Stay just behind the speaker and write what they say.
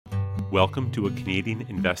Welcome to A Canadian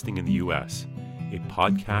Investing in the U.S., a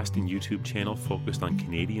podcast and YouTube channel focused on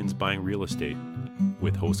Canadians buying real estate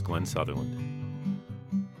with host Glenn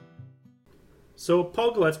Sutherland. So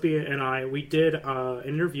Paul Gillespie and I, we did an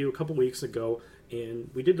interview a couple weeks ago,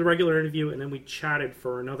 and we did the regular interview, and then we chatted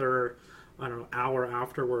for another, hour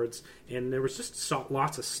afterwards, and there was just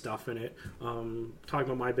lots of stuff in it, talking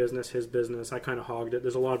about my business, his business. I kind of hogged it.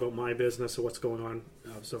 There's a lot about my business, so what's going on,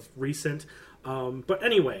 so recent. But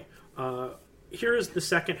anyway, here is the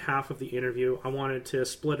second half of the interview. I wanted to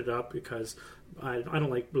split it up because I don't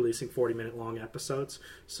like releasing 40-minute long episodes.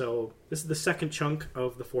 So this is the second chunk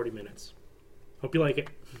of the 40 minutes. Hope you like it.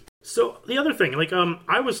 So the other thing,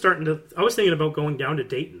 I was thinking about going down to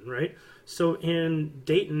Dayton, right? So in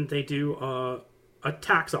Dayton, they do a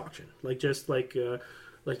tax auction, like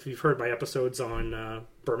you've heard my episodes on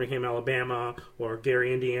Birmingham, Alabama, or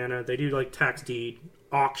Gary, Indiana. They do like tax deed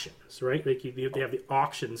auctions, right? They have the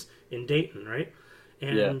auctions in Dayton, right?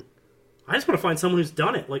 And I just want to find someone who's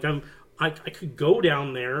done it. I could go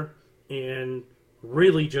down there and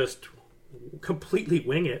really just completely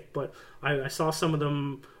wing it, but I saw some of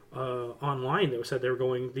them online that said they were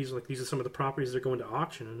going. These are some of the properties they're going to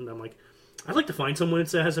auction, and I'm like, I'd like to find someone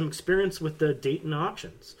that has some experience with the Dayton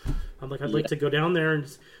auctions. I'd like to go down there, and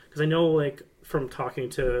because I know from talking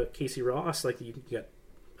to Casey Ross, you can get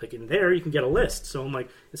in there you can get a list. So I'm like,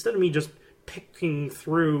 instead of me just picking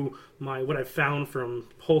through what I've found from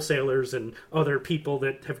wholesalers and other people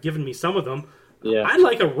that have given me some of them, I'd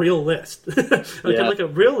like a real list. I'd like a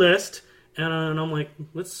real list. And I'm like,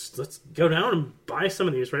 let's go down and buy some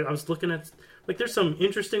of these, right? I was looking at, there's some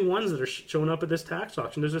interesting ones that are showing up at this tax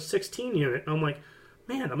auction. There's a 16 unit. And I'm like,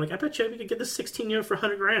 I bet you we could get this 16 unit for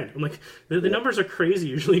 $100,000. I'm like, the numbers are crazy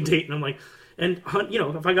usually in Dayton. I'm like, and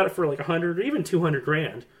if I got it for $100 or even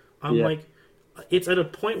 $200,000, I'm like, it's at a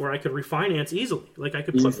point where I could refinance easily. I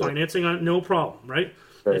could put financing on it, no problem, right?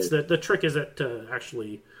 It's the trick is that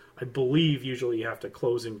actually, I believe usually you have to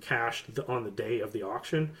close in cash on the day of the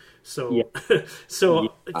auction. So,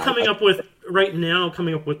 coming up with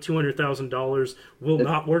 $200,000 will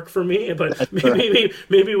not work for me. But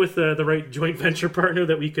maybe with the right joint venture partner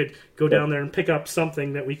that we could go down there and pick up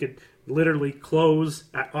something that we could literally close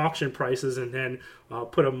at auction prices and then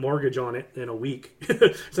put a mortgage on it in a week.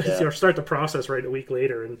 Start the process right a week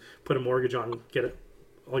later and put a mortgage on, get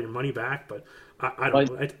all your money back. But I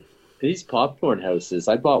don't know. These popcorn houses,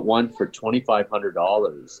 I bought one for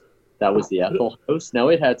 $2,500. That was the Ethel house. Now,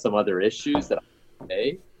 it had some other issues that I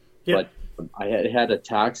pay, but I had a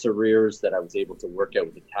tax arrears that I was able to work out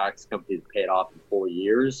with the tax company to pay it off in 4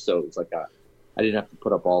 years. So it was I didn't have to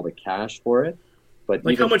put up all the cash for it. But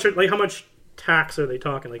how much tax are they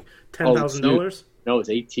talking? $10,000? No, it's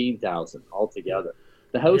 $18,000 altogether.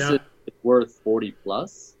 The house is worth 40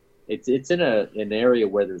 plus. It's in an area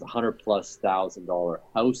where there's $100,000+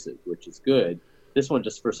 houses, which is good. This one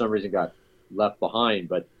just for some reason got left behind,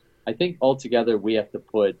 but I think altogether we have to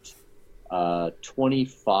put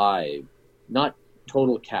 25, not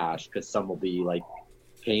total cash because some will be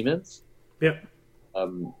payments. Yeah.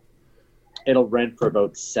 It'll rent for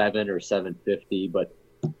about $7 or $750, but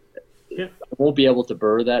I won't be able to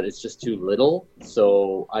burr that. It's just too little.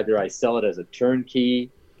 So either I sell it as a turnkey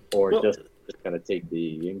or just going to take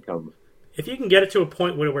the income. If you can get it to a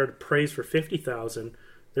point where it appraised for $50,000,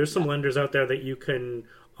 there's some lenders out there that you can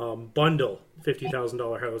bundle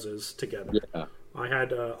 $50,000 houses together. Yeah. I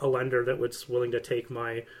had a lender that was willing to take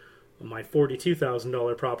my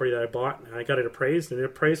 $42,000 property that I bought, and I got it appraised, and it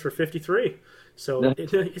appraised for $53,000. So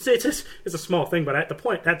it's a small thing, but at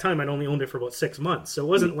that time I'd only owned it for about 6 months, so it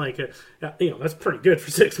wasn't that's pretty good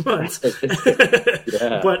for 6 months.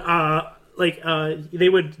 But they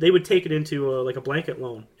would take it into a blanket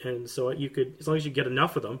loan, and so you could, as long as you get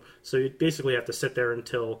enough of them, so you basically have to sit there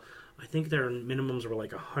until, I think their minimums were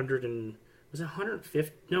 100 and, was it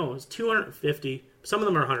 150? No, it was 250. Some of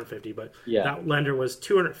them are 150, but that lender was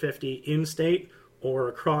 250 in-state, or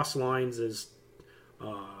across lines is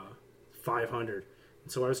 500.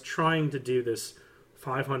 And so I was trying to do this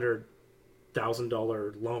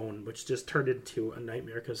 $500,000 loan, which just turned into a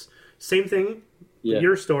nightmare because same thing,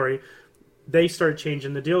 your story. They started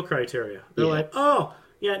changing the deal criteria. They're like,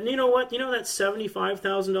 you know what? You know that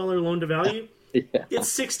 $75,000 loan to value? It's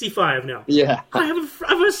 65 now. Yeah. I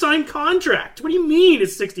have a signed contract. What do you mean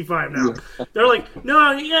it's 65 now? They're like,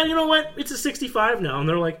 no, you know what? It's a 65 now. And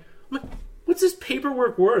they're like, what's this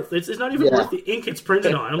paperwork worth? It's not even worth the ink it's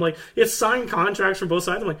printed on. I'm like, it's signed contracts from both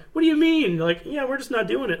sides. I'm like, what do you mean? They're like, we're just not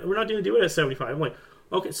doing it. We're not going to do it at 75. I'm like,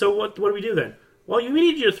 okay, so what do we do then? Well, we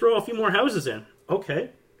need you to throw a few more houses in. Okay,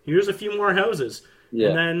 here's a few more houses. Yeah.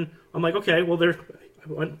 And then I'm like, okay, well,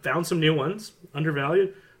 I found some new ones,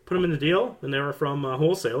 undervalued. put them in the deal, and they were from a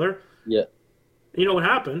wholesaler. Yeah. You know what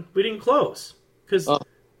happened? We didn't close because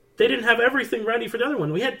they didn't have everything ready for the other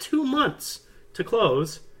one. We had 2 months to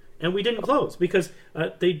close, and we didn't close because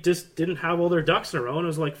they just didn't have all their ducks in a row. And it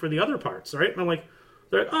was like for the other parts, right? And I'm like,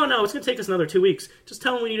 they're like, oh no, it's going to take us another 2 weeks. Just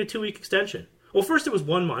tell them we need a 2-week extension. Well, first it was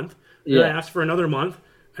 1 month. Then I asked for another month,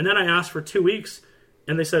 and then I asked for 2 weeks,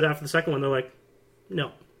 and they said after the second one, they're like,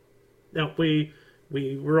 no, we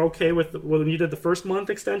were okay with when you did the first month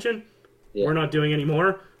extension. Yeah. We're not doing any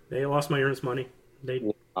more. They lost my earnest money. They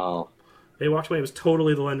walked away. It was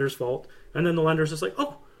totally the lender's fault. And then the lender's just like,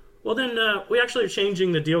 oh, well then we actually are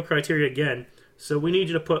changing the deal criteria again. So we need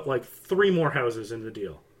you to put like 3 more houses in the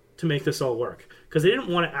deal to make this all work. Because they didn't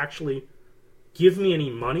want to actually give me any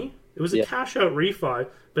money. It was a cash out refi.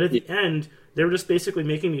 But at the end, they were just basically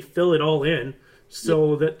making me fill it all in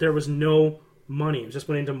so that there was no money. It just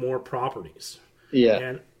went into more properties.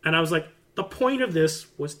 Yeah. And I was like, the point of this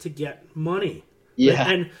was to get money.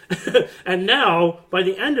 Yeah. And now, by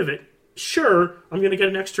the end of it, sure, I'm going to get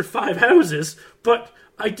an extra 5 houses, but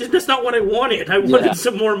that's not what I wanted. I wanted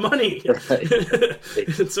some more money. Right.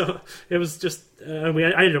 So it was just, I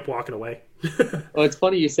ended up walking away. Well, it's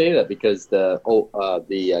funny you say that because the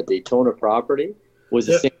Daytona property was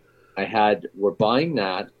the same. We're buying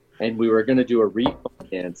that, and we were going to do a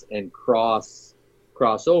refinance and cross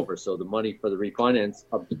over. So the money for the refinance,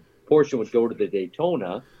 a portion would go to the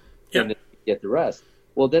Daytona, and then get the rest.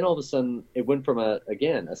 Well, then all of a sudden, it went from a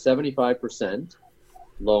 75%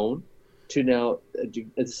 loan to now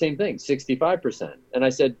the same thing, 65%. And I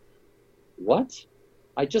said, what?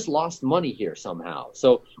 I just lost money here somehow.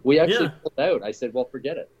 So we actually pulled out. I said, well,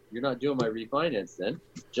 forget it. You're not doing my refinance then.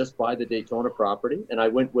 Just buy the Daytona property. And I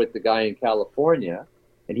went with the guy in California,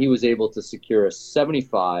 and he was able to secure a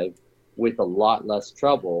 75 with a lot less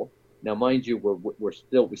trouble. Now, mind you,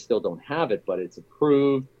 we still don't have it, but it's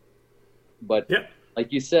approved. But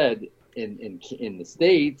like you said, in the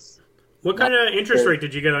States, what kind of interest rate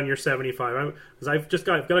did you get on your 75? Because I've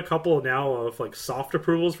got a couple now of like soft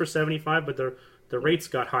approvals for 75, but the rates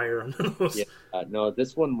got higher on those. Yeah, no,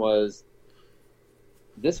 this one was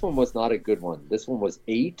not a good one. This one was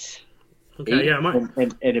 8. Okay,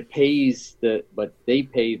 8, and it pays but they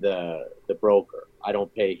pay the broker. I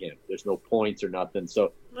don't pay him. There's no points or nothing.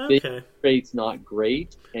 So the rate's not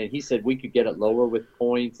great. And he said we could get it lower with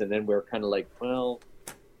points, and then we're kind of like, well,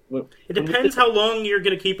 it depends how long you're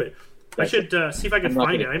going to keep it. I should see if I can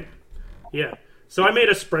find it. So I made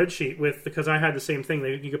a spreadsheet because I had the same thing.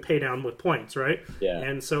 You could pay down with points, right? Yeah.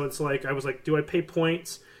 And so it's like I was like, do I pay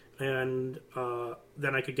points and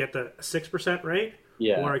then I could get the 6% rate?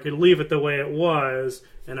 Yeah. Or I could leave it the way it was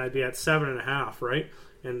and I'd be at 7.5, right?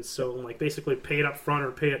 And so I'm like basically pay it up front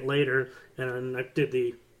or pay it later. And I did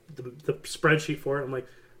the spreadsheet for it. I'm like,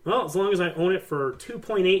 well, as long as I own it for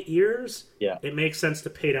 2.8 years, it makes sense to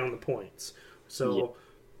pay down the points. So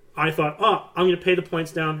I thought, I'm going to pay the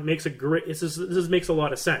points down. It makes this makes a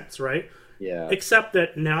lot of sense, right? Yeah. Except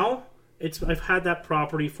that now I've had that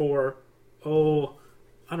property for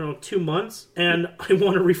 2 months, and I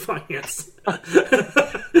want to refinance.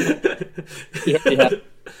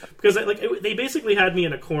 Because they basically had me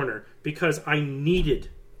in a corner because I needed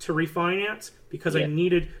to refinance because I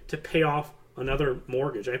needed to pay off another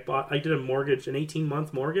mortgage. I did a mortgage, an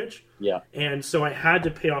 18-month mortgage. Yeah. And so I had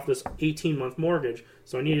to pay off this 18-month mortgage.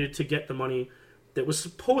 So I needed to get the money that was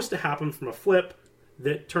supposed to happen from a flip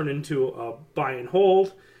that turned into a buy and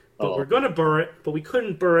hold. But we're going to burr it, but we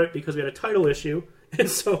couldn't burr it because we had a title issue. And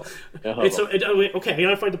so, okay, I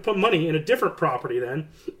have to put money in a different property then.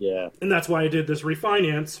 Yeah. And that's why I did this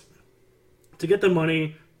refinance to get the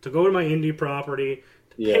money to go to my indie property,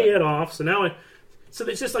 to pay it off. So now it's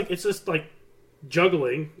just like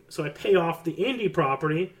juggling. So I pay off the indie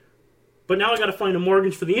property, but now I got to find a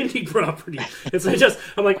mortgage for the indie property.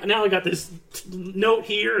 I'm like, now I got this note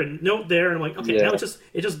here and note there, and I'm like, okay, now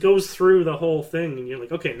it just goes through the whole thing, and you're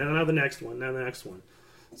like, okay, now the next one, now the next one.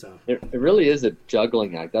 So it really is a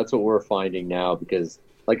juggling act. That's what we're finding now because,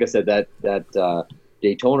 like I said, that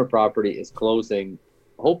Daytona property is closing,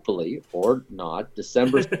 hopefully or not,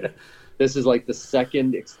 December. This is like the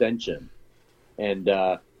second extension, and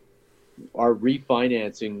our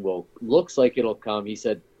refinancing looks like it'll come. He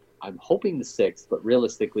said, I'm hoping the 6th, but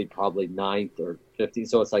realistically probably 9th or 15th.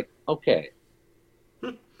 So it's like, okay,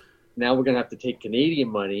 now we're gonna have to take Canadian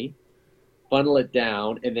money, funnel it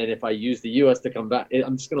down, and then if I use the U.S. to come back,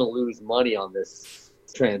 I'm just going to lose money on this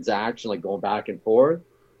transaction, like going back and forth.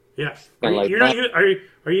 Yeah. Are you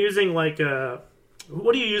using like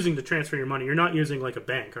what are you using to transfer your money? You're not using like a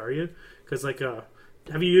bank, are you? Because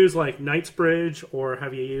have you used like Knightsbridge or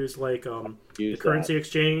have you used like the currency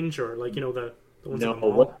exchange or like the The ones No, at the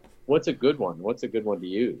mall. what's a good one? What's a good one to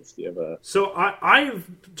use? Do you have a? So I've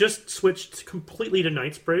just switched completely to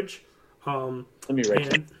Knightsbridge. Let me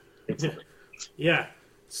write. Yeah.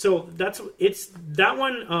 So that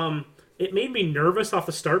one. It made me nervous off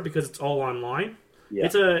the start because it's all online. Yeah.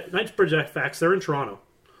 It's a Knightsbridge FX. They're in Toronto,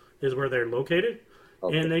 is where they're located,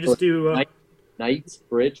 Okay. and they just do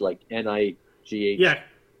Knightsbridge, like Nigh. yeah,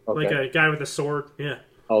 Okay. like a guy with a sword. Yeah.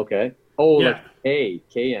 Okay. Oh, Yeah. like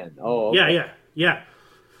KN. Oh, okay. Yeah.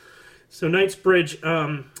 So Knightsbridge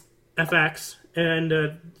FX,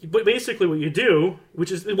 and but basically what you do,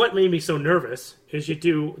 which is what made me so nervous, is you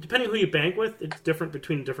do, depending who you bank with, it's different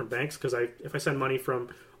between different banks. Because if I send money from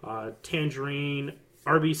Tangerine,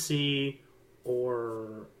 RBC,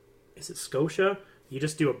 or is it Scotia, you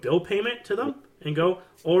just do a bill payment to them and go.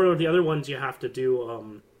 Or the other ones you have to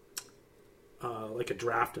do like a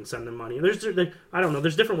draft and send them money. I don't know.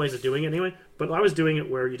 There's different ways of doing it anyway. But I was doing it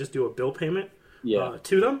where you just do a bill payment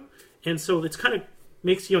to them, and so it's kind of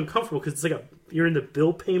makes you uncomfortable because it's like you're in the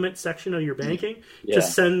bill payment section of your banking. Yeah.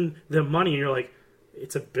 Just send them money, and you're like,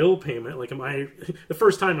 it's a bill payment. Like, am I the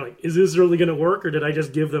first time? Like, is this really going to work, or did I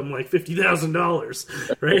just give them like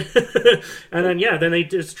 $50,000, right? And then they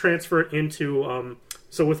just transfer it into.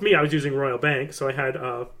 So with me, I was using Royal Bank, so I had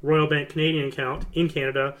a Royal Bank Canadian account in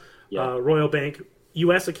Canada. Royal Bank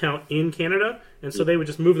U.S. account in Canada, and so they would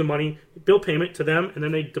just move the money, bill payment to them, and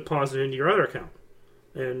then they deposit it into your other account,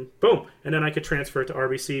 and boom, and then I could transfer it to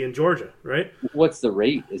RBC in Georgia, right? What's the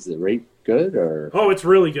rate? Is the rate good or? Oh, it's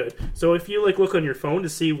really good. So if you look on your phone to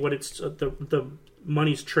see what it's the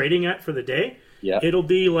money's trading at for the day, it'll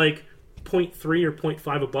be like 0.3 or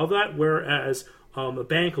 0.5 above that, whereas a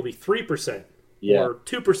bank will be 3% or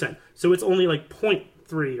 2%. So it's only like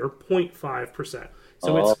 0.3 or 0.5%.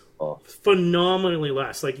 So it's phenomenally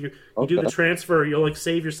less. Like you do the transfer, you'll like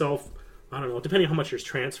save yourself, I don't know, depending on how much you're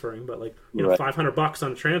transferring, but like $500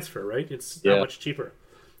 on transfer, right? It's that much cheaper.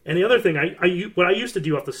 And the other thing what I used to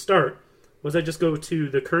do off the start was I just go to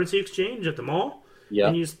the currency exchange at the mall,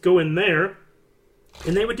 and you just go in there,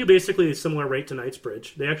 and they would do basically a similar rate to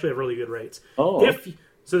Knightsbridge. They actually have really good rates.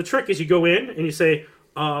 So the trick is you go in and you say,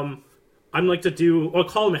 I'd like to do, or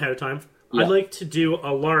call them ahead of time. I'd like to do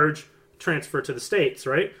a large transfer to the States,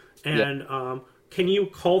 right? And can you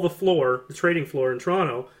call the trading floor in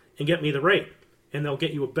Toronto, and get me the rate? And they'll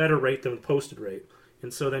get you a better rate than the posted rate.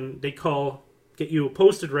 And so then they get you a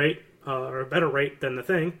posted rate or a better rate than the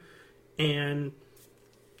thing, and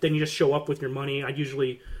then you just show up with your money.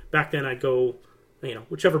 Back then I'd go,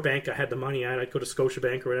 whichever bank I had the money at, I'd go to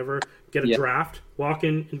Scotiabank or whatever, get a draft, walk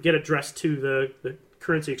in and get addressed to the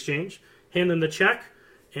currency exchange, hand them the check,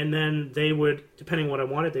 and then they would, depending on what I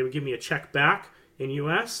wanted, they would give me a check back in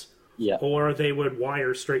US, or they would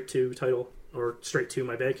wire straight to title or straight to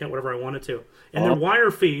my bank account, whatever I wanted to. And their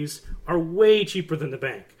wire fees are way cheaper than the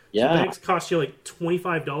bank. So banks cost you like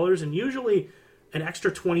 $25, and usually an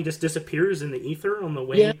extra 20 just disappears in the ether on the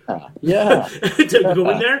way to go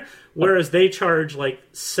in there, whereas they charge like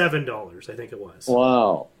 $7, I think it was.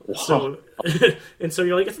 Wow. So and so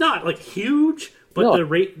you're like, it's not like huge, but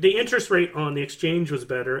the interest rate on the exchange was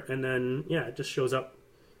better, and then it just shows up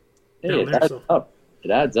down there.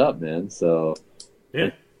 It adds up, man. So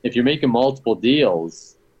if you're making multiple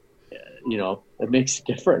deals, it makes a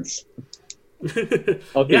difference.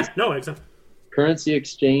 Exactly. Currency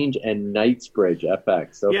exchange and Knightsbridge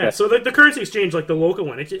FX. Okay. Yeah, so the currency exchange, like the local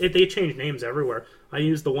one, they change names everywhere. I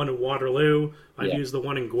use the one in Waterloo. I use the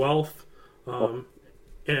one in Guelph.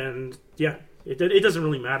 And it doesn't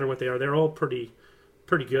really matter what they are. They're all pretty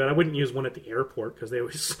good. I wouldn't use one at the airport because they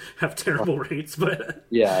always have terrible rates. But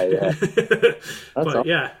That's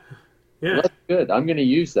good. I'm going to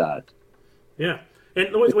use that. Yeah.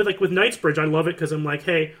 And with Knightsbridge, I love it because I'm like,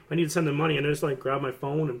 hey, I need to send them money, and I just like grab my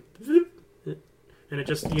phone and it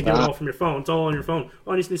just, you can do it all from your phone. It's all on your phone.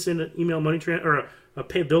 Oh, I just need to send an email money or a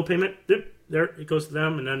bill payment. There it goes to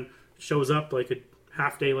them, and then shows up like a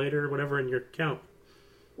half day later or whatever in your account.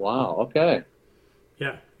 Wow. Okay.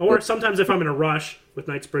 Yeah. Or sometimes if I'm in a rush with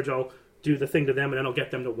Knightsbridge, I'll do the thing to them, and then I'll get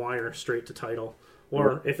them to wire straight to title.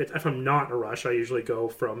 Or if I'm not in a rush, I usually go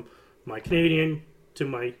from my Canadian to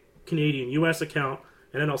my Canadian U.S. account,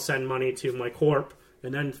 and then I'll send money to my corp,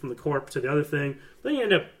 and then from the corp to the other thing. Then you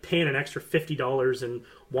end up paying an extra $50 in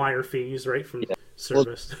wire fees, right, from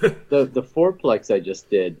service. Well, the fourplex I just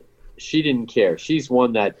did, she didn't care. She's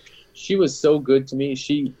one that, she was so good to me.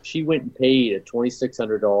 She went and paid a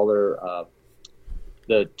 $2,600.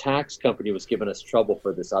 The tax company was giving us trouble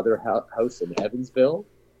for this other house in Evansville,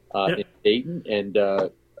 in Dayton, and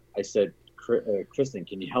I said, Kristen,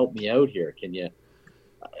 can you help me out here? Can you,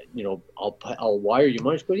 I'll wire you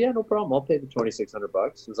money. She goes, yeah, no problem. I'll pay the $2,600.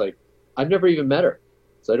 It was like, I've never even met her,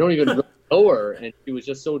 so I don't even really know her. And she was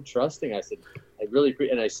just so trusting. I said, I really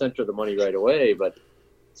and I sent her the money right away. But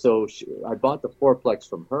so I bought the fourplex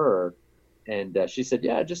from her, and she said,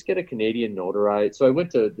 yeah, just get a Canadian notarized. So I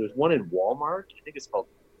went to, there's one in Walmart. I think it's called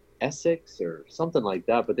Essex or something like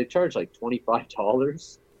that, but they charge like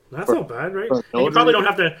 $25. That's not bad, right? And you probably don't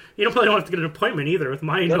have to. You probably don't have to get an appointment either with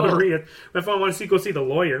my notary. If I want to go see the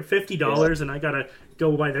lawyer, $50, and I gotta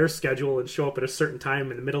go by their schedule and show up at a certain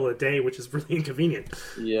time in the middle of the day, which is really inconvenient.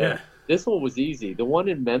 Yeah. This one was easy. The one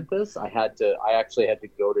in Memphis, I actually had to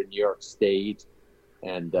go to New York State,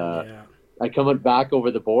 and I coming back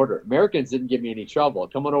over the border. Americans didn't give me any trouble.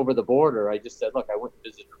 Coming over the border, I just said, look, I went to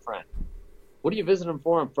visit a friend. What do you visit him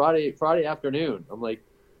for on Friday afternoon? I'm like,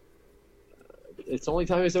 it's the only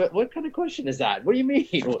time I said, what kind of question is that? What do you mean?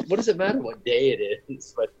 What does it matter what day it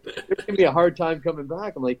is? But they're giving me a hard time coming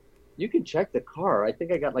back. I'm like, you can check the car. I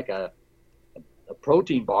think I got like a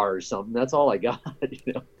protein bar or something. That's all I got.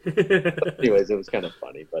 Anyways, it was kind of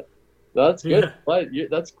funny, but that's good. Yeah. But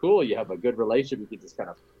that's cool. You have a good relationship. You can just kind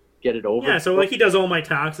of get it over. Yeah, so like he does all my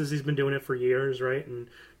taxes. He's been doing it for years, right? And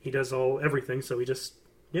he does everything. So we just.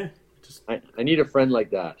 I need a friend like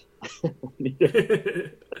that.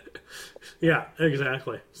 Yeah,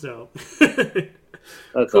 exactly. So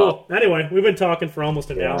that's cool. Awesome. Anyway, we've been talking for almost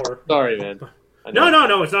an hour. Sorry, man.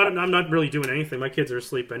 No. It's not. I'm not really doing anything. My kids are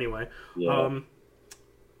asleep anyway. Yeah.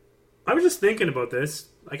 I was just thinking about this.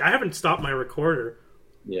 Like, I haven't stopped my recorder.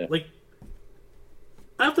 Yeah. Like,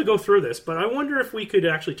 I have to go through this, but I wonder if we could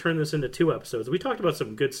actually turn this into 2 episodes. We talked about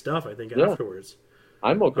some good stuff, I think, afterwards.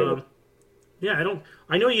 I'm okay with it. Yeah,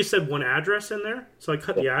 I know you said one address in there, so I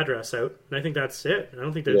cut the address out, and I think that's it. I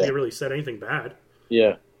don't think that they really said anything bad.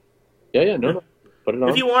 Yeah. No. Put it on.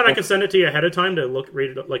 If you want, I can send it to you ahead of time to look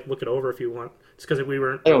it over if you want. It's because we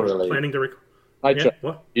weren't planning to record.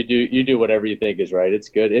 What? You do whatever you think is right. It's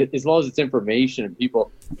good. As long as it's information and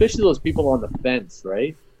people, especially those people on the fence,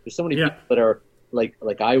 right? There's so many people that are like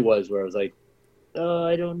I was, where I was like, oh,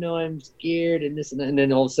 I don't know, I'm scared, and this and that. And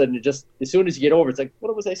then all of a sudden, as soon as you get over, it's like,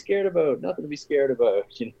 what was I scared about? Nothing to be scared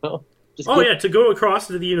about, you know? To go across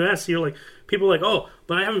to the U.S., you're like, people are like, oh,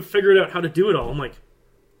 but I haven't figured out how to do it all. I'm like,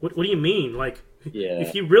 what do you mean? Like,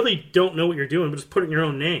 if you really don't know what you're doing, just put it in your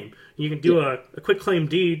own name. You can do a quick claim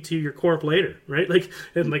deed to your corp later, right? Like,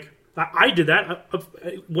 and like, I did that.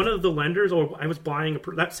 One of the lenders, I was buying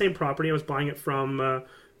that same property, I was buying it from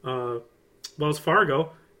Wells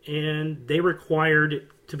Fargo, and they required it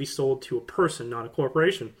to be sold to a person, not a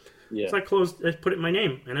corporation. Yeah. So I put it in my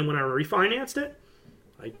name, and then when I refinanced it,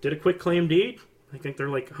 I did a quick claim deed. I think they're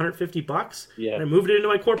like $150. Yeah. And I moved it into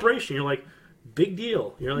my corporation. You're like, big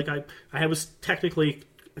deal. You're like, I was technically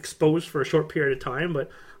exposed for a short period of time, but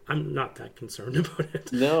I'm not that concerned about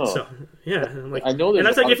it. No. So yeah, I'm like, I know. And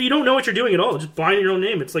that's like, if you don't know what you're doing at all, just buy in your own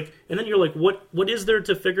name. It's like, and then you're like, what is there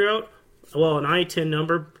to figure out? Well, an ITIN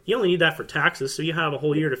number, you only need that for taxes, so you have a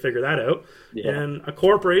whole year to figure that out. Yeah. And a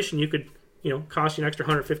corporation, you could, cost you an extra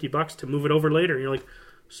 $150 to move it over later. And you're like,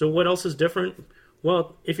 so what else is different?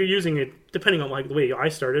 Well, if you're using it, depending on like the way I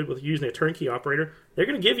started with using a turnkey operator, they're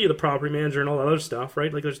going to give you the property manager and all that other stuff,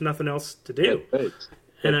 right? Like, there's nothing else to do. Yeah, right.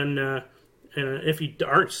 And then, if you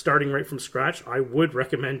aren't starting right from scratch, I would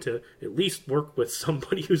recommend to at least work with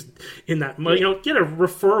somebody who's in that. Get a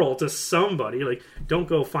referral to somebody. Like, don't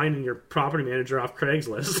go finding your property manager off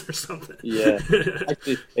Craigslist or something. Yeah,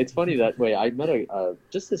 actually, it's funny that way. I met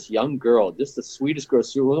just this young girl, just the sweetest girl.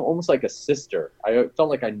 She was almost like a sister. I felt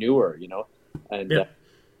like I knew her, And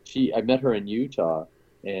I met her in Utah,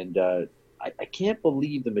 and I can't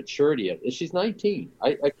believe the maturity of it. She's 19.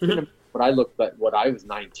 I couldn't. When I looked at what I was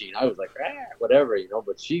 19, I was like, whatever,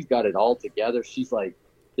 but she's got it all together. She's like,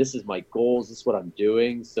 this is my goals. This is what I'm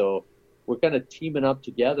doing. So we're kind of teaming up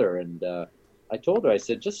together. And I told her, I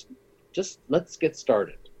said, just let's get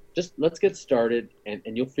started. Just let's get started, and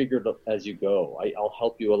you'll figure it out as you go. I'll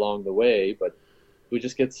help you along the way, but we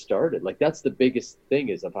just get started. Like, that's the biggest thing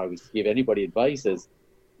is, if I was to give anybody advice, is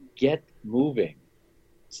get moving.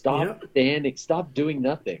 Stop standing. Stop doing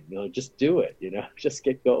nothing. Just do it. Just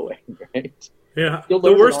get going. Right? Yeah. The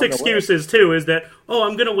worst excuse is that,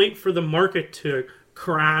 I'm going to wait for the market to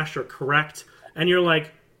crash or correct, and you're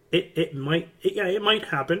like, it might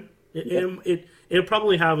happen. It'll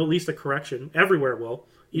probably have at least a correction. Everywhere will.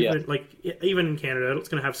 Even in Canada, it's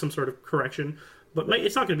going to have some sort of correction, but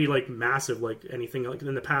it's not going to be like massive like anything like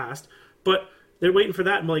in the past. But they're waiting for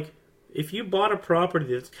that. I'm like, if you bought a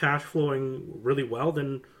property that's cash flowing really well,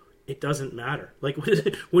 then it doesn't matter. Like,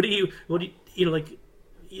 what do you like?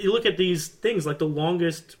 you look at these things like the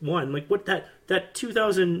longest one, like what that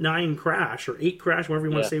 2009 crash or 8 crash, whatever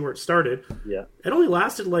you want to say where it started. Yeah. It only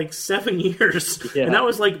lasted like 7 years, Yeah. and that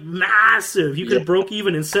was like massive. You could have broke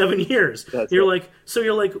even in 7 years. You're like,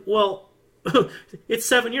 well, it's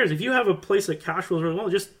 7 years. If you have a place that cash flows really well,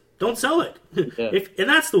 just don't sell it. Yeah. And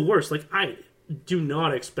that's the worst. Like, I do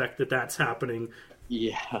not expect that that's happening.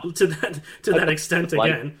 Yeah. To that extent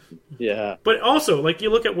again. Yeah. But also, like, you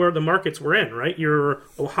look at where the markets we're in, right? Your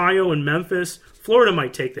Ohio and Memphis, Florida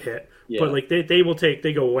might take the hit, but like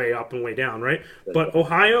they go way up and way down, right? But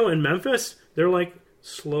Ohio and Memphis, they're like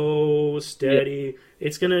slow, steady. Yeah.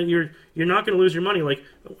 It's you're not gonna lose your money. Like,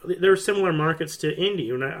 there are similar markets to Indy,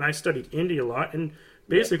 and I studied Indy a lot, and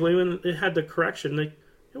basically when it had the correction, like,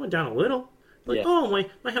 it went down a little. Like, oh,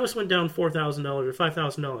 my house went down $4,000 or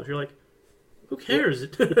 $5,000. You're like, who cares?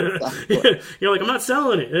 You're like, I'm not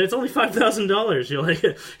selling it. It's only $5,000. You're like,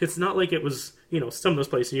 it's not like it was, some of those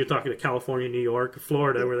places you're talking to California, New York,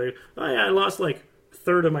 Florida, where I lost like a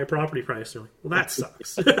third of my property price. You're like, well, that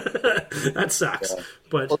sucks. That sucks. Yeah.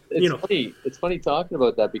 But well, it's funny talking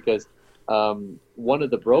about that, because one of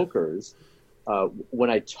the brokers, when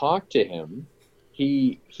I talked to him,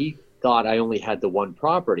 he thought I only had the one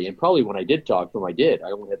property, and probably when I did talk to him,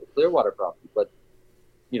 I only had the Clearwater property, but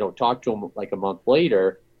talked to him like a month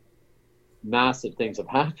later, massive things have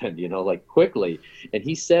happened, like quickly. And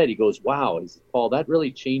he goes, wow, he said, Paul, that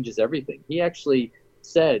really changes everything. He actually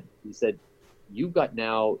said, you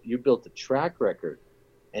built a track record,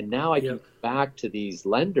 and now I can go back to these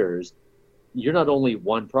lenders. You're not only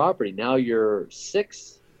one property, now you're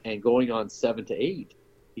 6 and going on 7 to 8.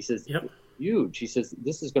 He says, huge. He says,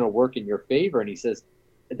 this is going to work in your favor. And he says,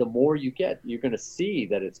 the more you get, you're going to see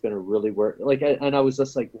that it's going to really work. And I was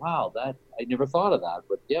just like, wow, I never thought of that.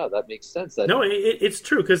 But yeah, that makes sense. No, it's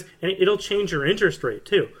true, because it'll change your interest rate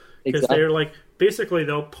too. Because they're like, basically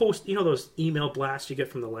they'll post, those email blasts you get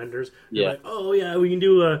from the lenders. They're like, oh yeah, we can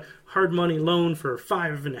do a hard money loan for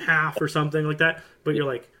 5.5 or something like that. But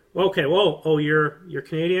you're like, okay, well, you're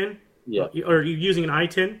Canadian? Yeah. Or are you using an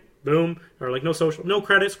ITIN? Boom. Or like, no social, no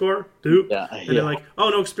credit score, dupe. Yeah. And they're like, oh,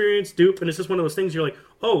 no experience, dupe. And it's just one of those things you're like,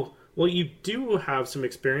 oh, well, you do have some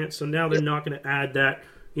experience, so now they're not going to add that,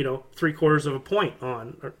 3/4 of a point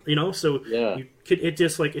on, so it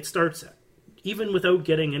just like, it starts, even without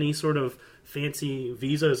getting any sort of fancy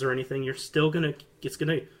visas or anything, you're still it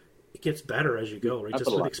gets better as you go, right?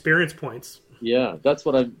 Just with experience points. Yeah, that's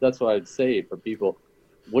what I'd say for people.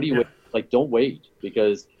 What do you like? Don't wait,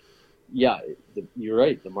 because you're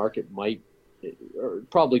right. The market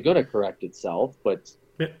probably going to correct itself, but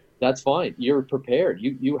that's fine. You're prepared.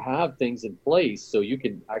 You have things in place, so you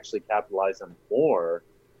can actually capitalize on more.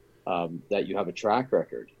 That you have a track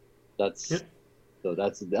record. That's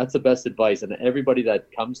the best advice. And everybody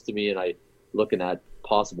that comes to me and I looking at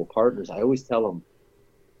possible partners, I always tell them,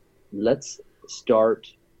 let's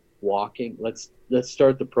start walking. Let's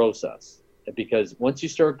start the process, because once you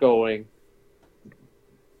start going.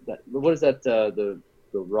 What is that? The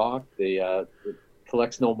rock, the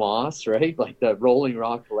collects no moss, right? Like the rolling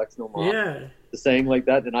rock collects no moss. Yeah. The saying like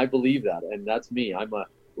that, and I believe that, and that's me. I'm a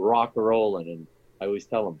rock rolling, and I always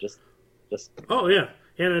tell them just. Oh yeah,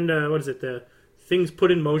 and what is it? The things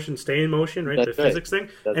put in motion stay in motion, right? The physics thing.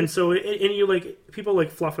 And so, and you like people like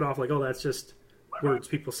fluff it off like, oh, that's just words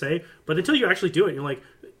people say, but until you actually do it, you're like,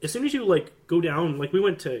 as soon as you like go down, like we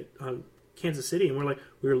went to Kansas City, and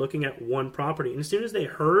we were looking at one property, and as soon as they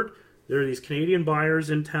heard there are these Canadian buyers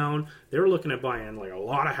in town, they were looking at buying like a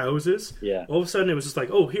lot of houses. Yeah. All of a sudden, it was just like,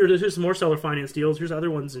 oh, here's some more seller finance deals. Here's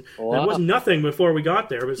other ones, and there was nothing before we got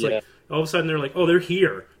there. But it's like all of a sudden they're like, oh, they're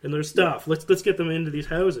here, and there's stuff. Let's get them into these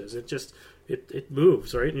houses. It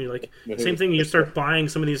moves, right? And you're like, same thing. You start buying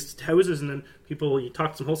some of these houses, and then you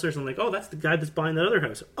talk to some wholesalers, and like, oh, that's the guy that's buying that other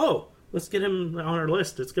house. Oh, let's get him on our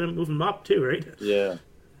list. It's gonna move him up too, right? Yeah.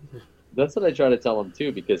 That's what I try to tell them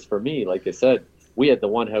too, because for me, like I said, we had the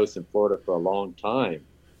one house in Florida for a long time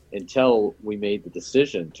until we made the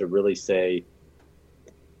decision to really say,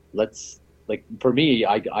 for me,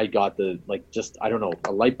 I got I don't know,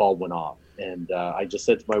 a light bulb went off. And I just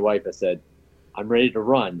said to my wife, I said, I'm ready to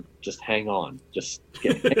run. Just hang on.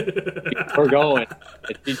 We're going.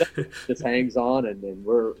 And she just hangs on, and then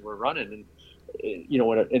we're running.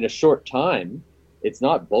 And, in a short time, it's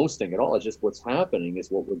not boasting at all. It's just what's happening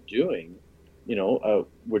is what we're doing.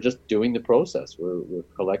 We're just doing the process. We're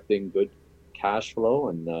collecting good cash flow,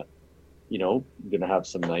 and going to have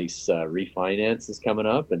some nice refinances coming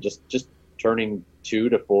up, and just turning 2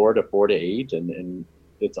 to 4 to 4 to 8, and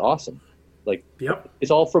it's awesome.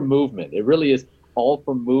 It's all from movement. It really is all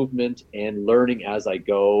from movement and learning as I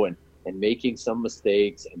go, and making some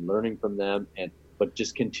mistakes and learning from them. but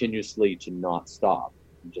just continuously to not stop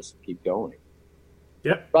and just keep going.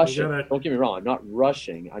 Yep. Rushing. Don't get me wrong. I'm not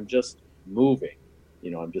rushing. I'm just moving.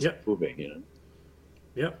 I'm just Yep. moving.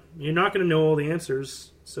 Yep. You're not going to know all the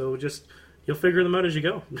answers, so you'll figure them out as you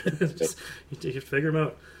go. You figure them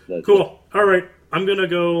out. That's cool. it. All right. I'm going to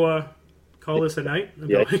go call this a night. I'm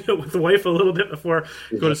going with the wife a little bit before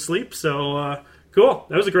I go to sleep. So, cool.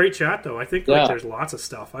 That was a great chat, though. I think there's lots of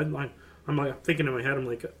stuff. I'm like thinking in my head, I'm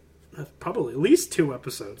like, probably at least 2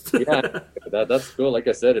 episodes. Yeah, that's cool. Like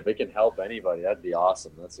I said, if it can help anybody, that'd be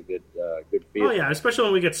awesome. That's a good feeling. Oh, yeah, especially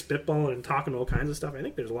when we get spitballing and talking all kinds of stuff. I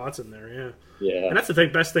think there's lots in there, yeah. Yeah. And that's the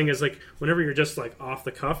best thing is, like, whenever you're just, like, off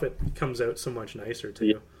the cuff, it comes out so much nicer, too.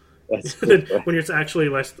 Yeah. That's cool. When you're actually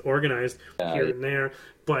less organized here and there.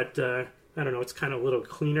 But, I don't know, it's kind of a little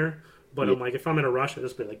cleaner. But I'm like, if I'm in a rush, I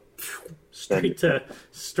just be like, straight to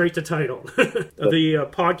title. The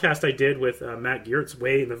podcast I did with Matt Geertz,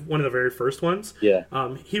 one of the very first ones. Yeah.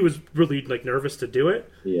 He was really like nervous to do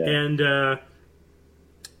it. Yeah. And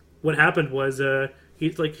what happened was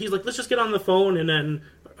he's like, let's just get on the phone and then,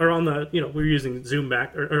 or on the, we were using Zoom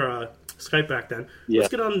back or Skype back then. Yeah.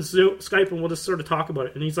 Let's get on Skype and we'll just sort of talk about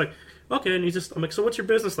it. And he's like, okay. And I'm like, so what's your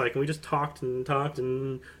business like? And we just talked and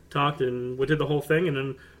we did the whole thing. And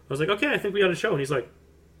then I was like, okay, I think we got a show. And he's like,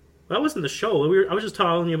 well, that wasn't the show. I was just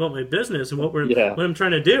telling you about my business and what I'm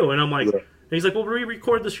trying to do. And I'm like, and he's like, well,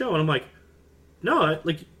 re-record the show. And I'm like, no,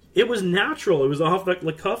 it was natural. It was off the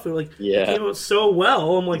cuff. It came out so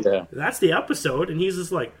well. I'm like, that's the episode. And he's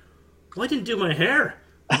just like, well, I didn't do my hair.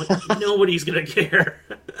 I'm like, nobody's gonna care.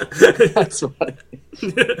 That's funny.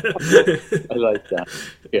 I like that.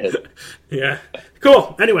 Good. Yeah.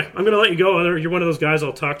 Cool. Anyway, I'm gonna let you go. You're one of those guys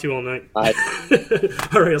I'll talk to all night. All right.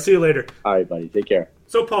 I'll see you later. All right, buddy. Take care.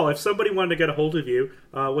 So, Paul, if somebody wanted to get a hold of you,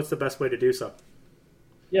 what's the best way to do so?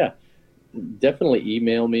 Yeah. Definitely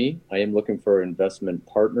email me. I am looking for investment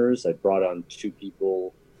partners. I brought on 2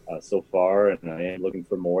 people so far, and I am looking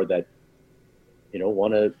for more that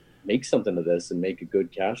want to make something of this and make a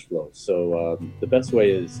good cash flow. So the best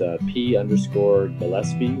way is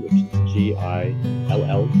P_Gillespie, which is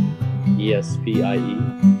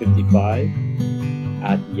GILLESPIE 55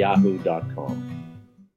 @yahoo.com.